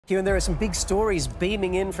Kieran, there are some big stories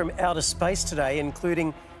beaming in from outer space today,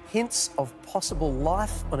 including hints of possible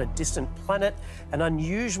life on a distant planet. An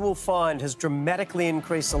unusual find has dramatically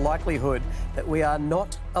increased the likelihood that we are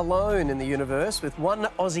not alone in the universe, with one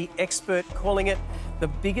Aussie expert calling it the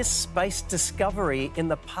biggest space discovery in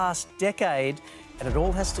the past decade, and it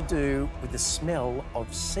all has to do with the smell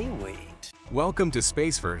of seaweed. Welcome to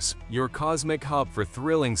Spaceverse, your cosmic hub for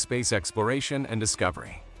thrilling space exploration and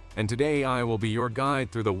discovery. And today I will be your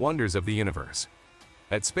guide through the wonders of the universe.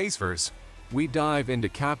 At Spaceverse, we dive into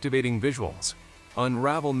captivating visuals,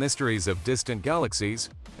 unravel mysteries of distant galaxies,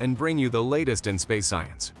 and bring you the latest in space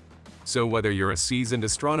science. So whether you're a seasoned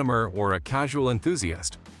astronomer or a casual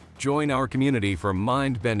enthusiast, join our community for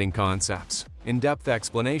mind-bending concepts, in-depth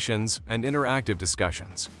explanations, and interactive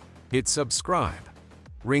discussions. Hit subscribe,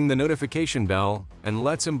 ring the notification bell, and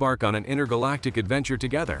let's embark on an intergalactic adventure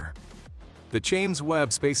together. The James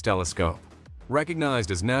Webb Space Telescope,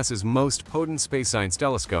 recognized as NASA's most potent space science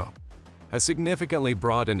telescope, has significantly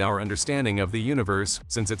broadened our understanding of the universe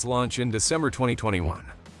since its launch in December 2021.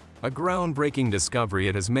 A groundbreaking discovery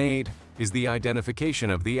it has made is the identification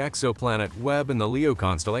of the exoplanet Webb in the Leo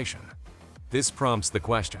constellation. This prompts the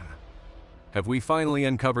question: have we finally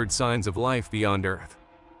uncovered signs of life beyond Earth?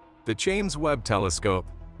 The James Webb Telescope,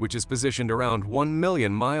 which is positioned around 1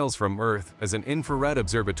 million miles from Earth as an infrared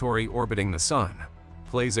observatory orbiting the Sun,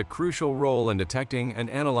 plays a crucial role in detecting and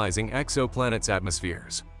analyzing exoplanets'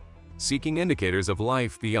 atmospheres, seeking indicators of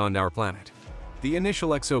life beyond our planet. The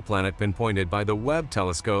initial exoplanet pinpointed by the Webb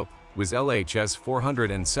telescope was LHS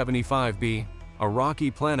 475b, a rocky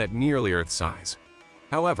planet nearly Earth size.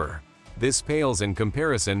 However, this pales in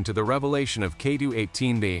comparison to the revelation of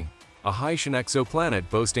K2-18b, a Haitian exoplanet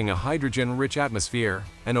boasting a hydrogen-rich atmosphere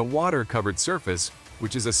and a water-covered surface,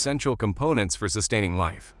 which is essential components for sustaining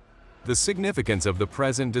life. The significance of the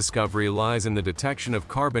present discovery lies in the detection of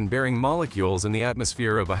carbon-bearing molecules in the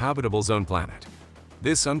atmosphere of a habitable zone planet.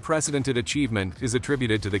 This unprecedented achievement is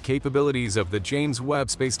attributed to the capabilities of the James Webb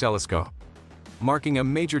Space Telescope, marking a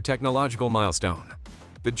major technological milestone.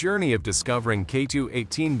 The journey of discovering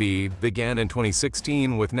K2-18b began in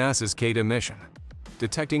 2016 with NASA's K2 mission,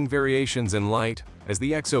 detecting variations in light as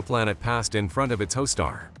the exoplanet passed in front of its host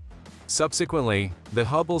star. Subsequently, the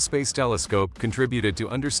Hubble Space Telescope contributed to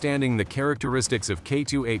understanding the characteristics of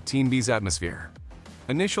K2-18b's atmosphere.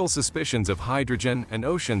 Initial suspicions of hydrogen and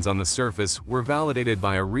oceans on the surface were validated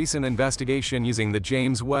by a recent investigation using the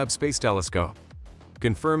James Webb Space Telescope,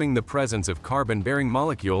 confirming the presence of carbon-bearing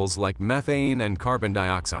molecules like methane and carbon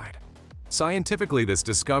dioxide. Scientifically, this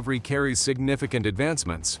discovery carries significant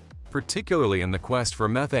advancements, particularly in the quest for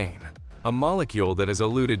methane, a molecule that has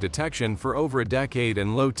eluded detection for over a decade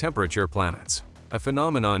in low-temperature planets, a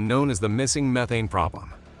phenomenon known as the missing methane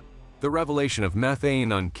problem. The revelation of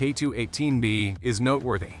methane on K2-18b is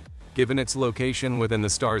noteworthy, given its location within the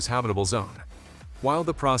star's habitable zone. While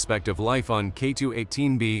the prospect of life on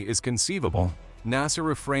K2-18b is conceivable, NASA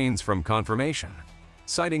refrains from confirmation,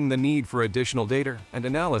 citing the need for additional data and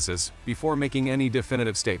analysis before making any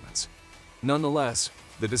definitive statements. Nonetheless,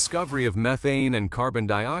 the discovery of methane and carbon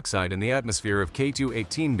dioxide in the atmosphere of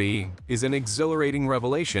K2-18b is an exhilarating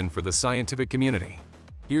revelation for the scientific community.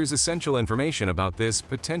 Here's essential information about this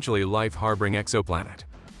potentially life-harboring exoplanet.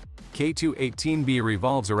 K2-18b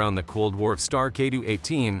revolves around the cool dwarf star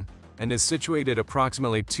K2-18 and is situated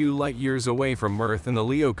approximately 2 light-years away from Earth in the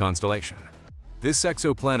Leo constellation. This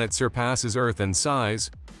exoplanet surpasses Earth in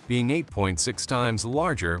size, being 8.6 times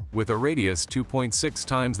larger with a radius 2.6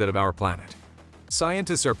 times that of our planet.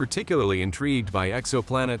 Scientists are particularly intrigued by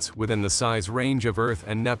exoplanets within the size range of Earth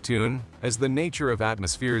and Neptune, as the nature of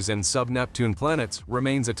atmospheres in sub-Neptune planets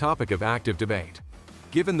remains a topic of active debate.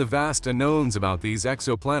 Given the vast unknowns about these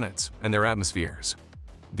exoplanets and their atmospheres,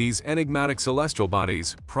 these enigmatic celestial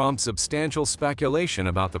bodies prompt substantial speculation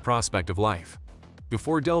about the prospect of life.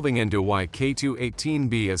 Before delving into why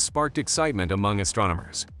K2-18b has sparked excitement among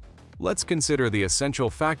astronomers, let's consider the essential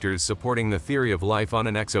factors supporting the theory of life on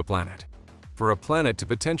an exoplanet. For a planet to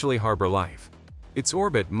potentially harbor life, its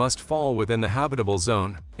orbit must fall within the habitable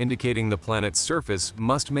zone, indicating the planet's surface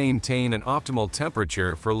must maintain an optimal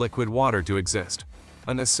temperature for liquid water to exist,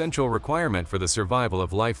 an essential requirement for the survival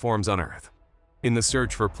of life forms on Earth. In the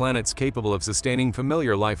search for planets capable of sustaining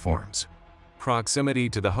familiar life forms, proximity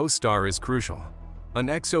to the host star is crucial. An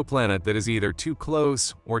exoplanet that is either too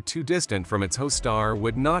close or too distant from its host star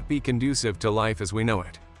would not be conducive to life as we know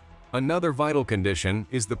it. Another vital condition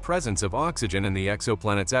is the presence of oxygen in the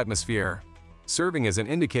exoplanet's atmosphere, serving as an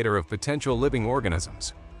indicator of potential living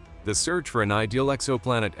organisms. The search for an ideal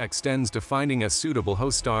exoplanet extends to finding a suitable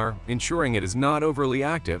host star, ensuring it is not overly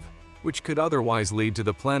active, which could otherwise lead to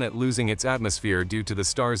the planet losing its atmosphere due to the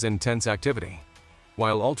star's intense activity.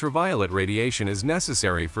 While ultraviolet radiation is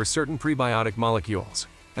necessary for certain prebiotic molecules,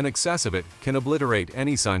 an excess of it can obliterate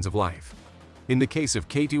any signs of life. In the case of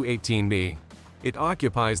K2-18b, it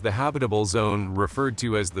occupies the habitable zone referred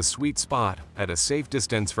to as the sweet spot at a safe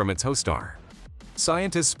distance from its host star.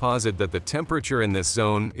 Scientists posit that the temperature in this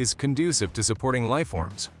zone is conducive to supporting life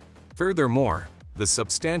forms. Furthermore, the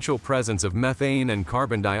substantial presence of methane and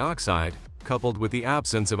carbon dioxide, coupled with the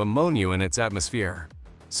absence of ammonia in its atmosphere,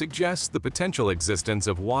 suggests the potential existence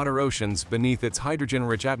of water oceans beneath its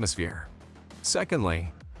hydrogen-rich atmosphere.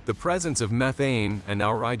 Secondly, the presence of methane and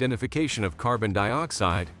our identification of carbon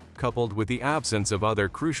dioxide, coupled with the absence of other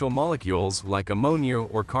crucial molecules like ammonia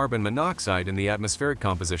or carbon monoxide in the atmospheric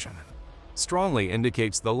composition, strongly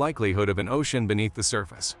indicates the likelihood of an ocean beneath the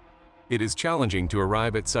surface. It is challenging to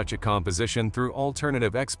arrive at such a composition through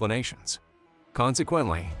alternative explanations.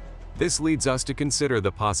 Consequently, this leads us to consider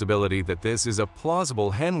the possibility that this is a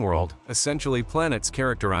plausible hen world, essentially planets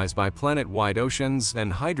characterized by planet-wide oceans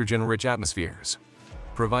and hydrogen-rich atmospheres,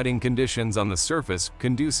 providing conditions on the surface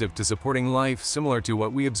conducive to supporting life similar to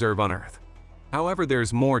what we observe on Earth. However,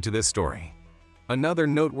 there's more to this story. Another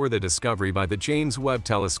noteworthy discovery by the James Webb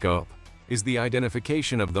Telescope is the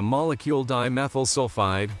identification of the molecule dimethyl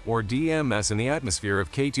sulfide, or DMS, in the atmosphere of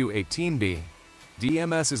K2-18b.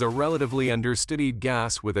 DMS is a relatively understudied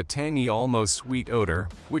gas with a tangy, almost sweet odor,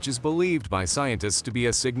 which is believed by scientists to be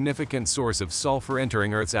a significant source of sulfur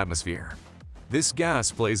entering Earth's atmosphere. This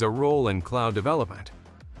gas plays a role in cloud development,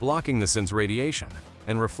 blocking the sun's radiation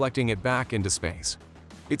and reflecting it back into space.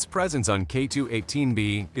 Its presence on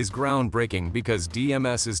K2-18b is groundbreaking because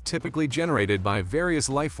DMS is typically generated by various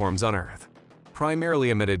life forms on Earth,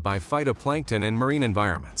 primarily emitted by phytoplankton and marine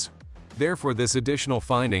environments. Therefore, this additional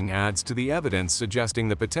finding adds to the evidence suggesting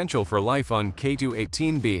the potential for life on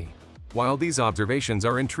K2-18b. While these observations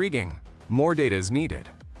are intriguing, more data is needed.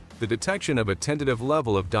 The detection of a tentative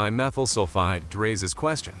level of dimethyl sulfide raises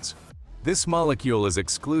questions. This molecule is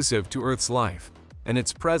exclusive to Earth's life, and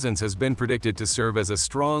its presence has been predicted to serve as a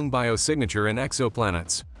strong biosignature in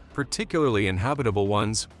exoplanets, particularly in habitable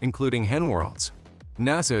ones, including hen worlds.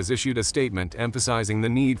 NASA has issued a statement emphasizing the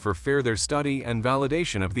need for further study and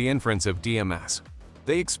validation of the inference of DMS.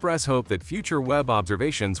 They express hope that future Webb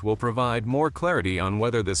observations will provide more clarity on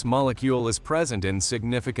whether this molecule is present in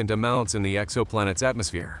significant amounts in the exoplanet's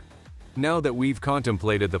atmosphere. Now that we've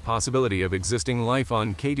contemplated the possibility of existing life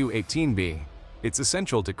on K2-18b, it's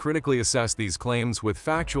essential to critically assess these claims with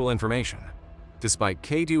factual information. Despite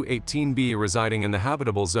K2-18b residing in the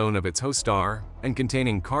habitable zone of its host star and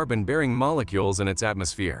containing carbon-bearing molecules in its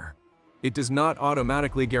atmosphere, it does not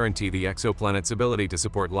automatically guarantee the exoplanet's ability to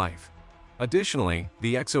support life. Additionally,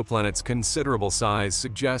 the exoplanet's considerable size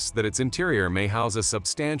suggests that its interior may house a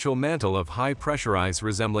substantial mantle of high-pressure ice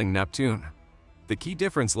resembling Neptune. The key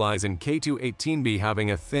difference lies in K2-18b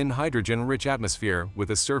having a thin hydrogen-rich atmosphere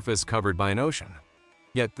with a surface covered by an ocean.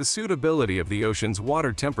 Yet the suitability of the ocean's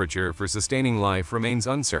water temperature for sustaining life remains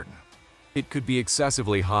uncertain. It could be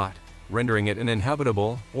excessively hot, rendering it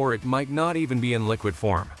uninhabitable, or it might not even be in liquid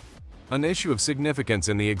form. An issue of significance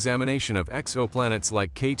in the examination of exoplanets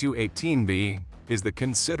like K2-18b is the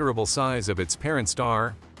considerable size of its parent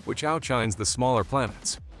star, which outshines the smaller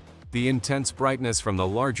planets. The intense brightness from the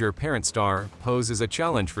larger parent star poses a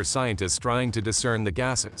challenge for scientists trying to discern the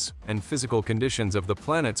gases and physical conditions of the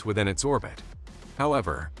planets within its orbit.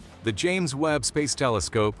 However, the James Webb Space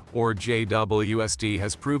Telescope, or JWST,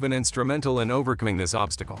 has proven instrumental in overcoming this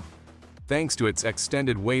obstacle, thanks to its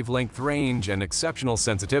extended wavelength range and exceptional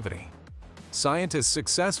sensitivity. Scientists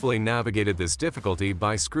successfully navigated this difficulty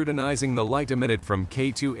by scrutinizing the light emitted from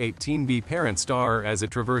K2-18b parent star as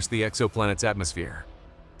it traversed the exoplanet's atmosphere.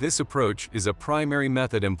 This approach is a primary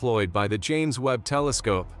method employed by the James Webb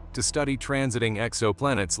Telescope to study transiting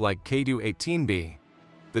exoplanets like K2-18b.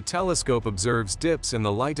 The telescope observes dips in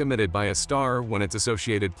the light emitted by a star when its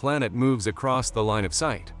associated planet moves across the line of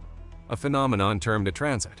sight, a phenomenon termed a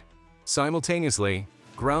transit. Simultaneously,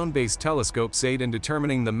 ground-based telescopes aid in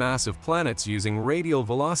determining the mass of planets using radial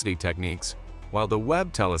velocity techniques, while the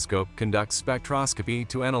Webb telescope conducts spectroscopy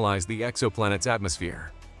to analyze the exoplanet's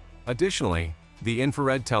atmosphere. Additionally, the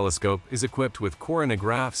infrared telescope is equipped with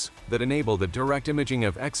coronagraphs that enable the direct imaging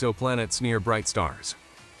of exoplanets near bright stars.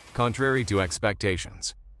 Contrary to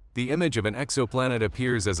expectations, the image of an exoplanet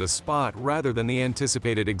appears as a spot rather than the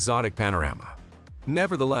anticipated exotic panorama.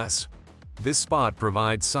 Nevertheless, this spot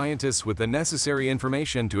provides scientists with the necessary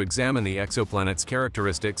information to examine the exoplanet's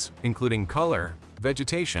characteristics, including color,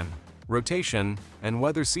 vegetation, rotation, and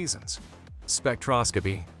weather seasons.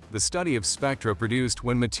 Spectroscopy, the study of spectra produced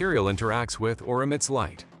when material interacts with or emits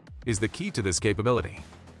light, is the key to this capability.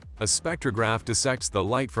 A spectrograph dissects the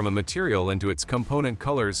light from a material into its component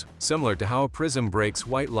colors, similar to how a prism breaks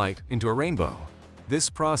white light into a rainbow. This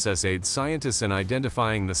process aids scientists in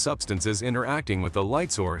identifying the substances interacting with the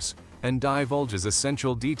light source and divulges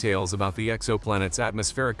essential details about the exoplanet's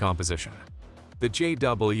atmospheric composition. The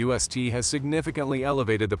JWST has significantly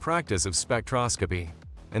elevated the practice of spectroscopy,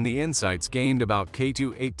 and the insights gained about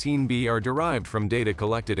K2-18b are derived from data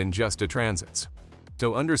collected in just transits.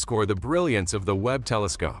 To underscore the brilliance of the Webb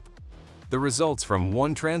telescope, the results from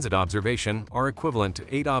one transit observation are equivalent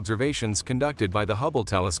to 8 observations conducted by the Hubble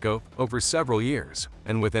telescope over several years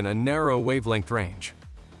and within a narrow wavelength range.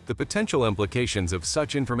 The potential implications of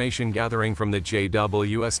such information gathering from the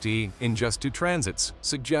JWST in just 2 transits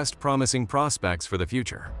suggest promising prospects for the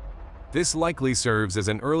future. This likely serves as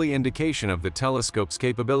an early indication of the telescope's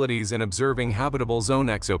capabilities in observing habitable zone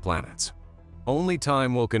exoplanets. Only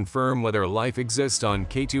time will confirm whether life exists on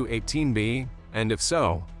K2-18b, and if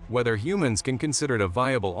so, whether humans can consider it a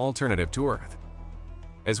viable alternative to Earth.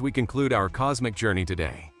 As we conclude our cosmic journey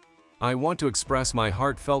today, I want to express my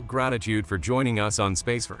heartfelt gratitude for joining us on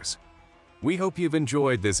Spaceverse. We hope you've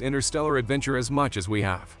enjoyed this interstellar adventure as much as we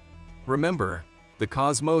have. Remember, the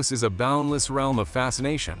cosmos is a boundless realm of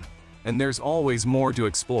fascination, and there's always more to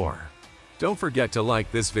explore. Don't forget to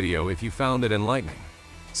like this video if you found it enlightening.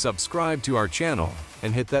 Subscribe to our channel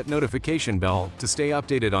and hit that notification bell to stay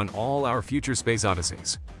updated on all our future space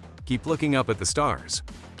odysseys. Keep looking up at the stars,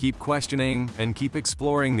 keep questioning, and keep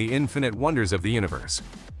exploring the infinite wonders of the universe.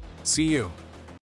 See you.